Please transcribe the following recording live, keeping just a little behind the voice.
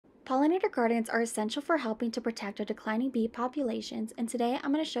Pollinator gardens are essential for helping to protect our declining bee populations, and today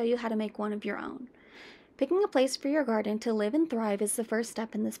I'm going to show you how to make one of your own. Picking a place for your garden to live and thrive is the first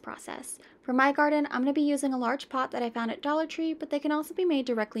step in this process. For my garden, I'm going to be using a large pot that I found at Dollar Tree, but they can also be made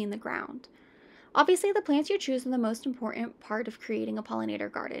directly in the ground. Obviously, the plants you choose are the most important part of creating a pollinator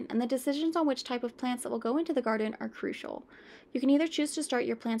garden, and the decisions on which type of plants that will go into the garden are crucial. You can either choose to start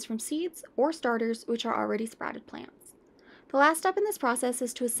your plants from seeds or starters, which are already sprouted plants. The last step in this process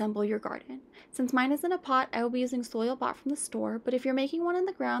is to assemble your garden. Since mine is in a pot, I will be using soil bought from the store, but if you're making one in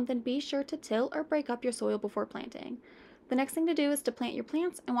the ground, then be sure to till or break up your soil before planting. The next thing to do is to plant your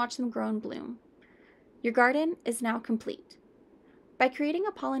plants and watch them grow and bloom. Your garden is now complete. By creating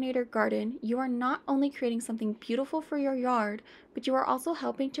a pollinator garden, you are not only creating something beautiful for your yard, but you are also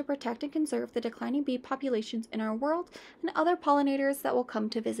helping to protect and conserve the declining bee populations in our world and other pollinators that will come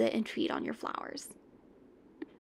to visit and feed on your flowers.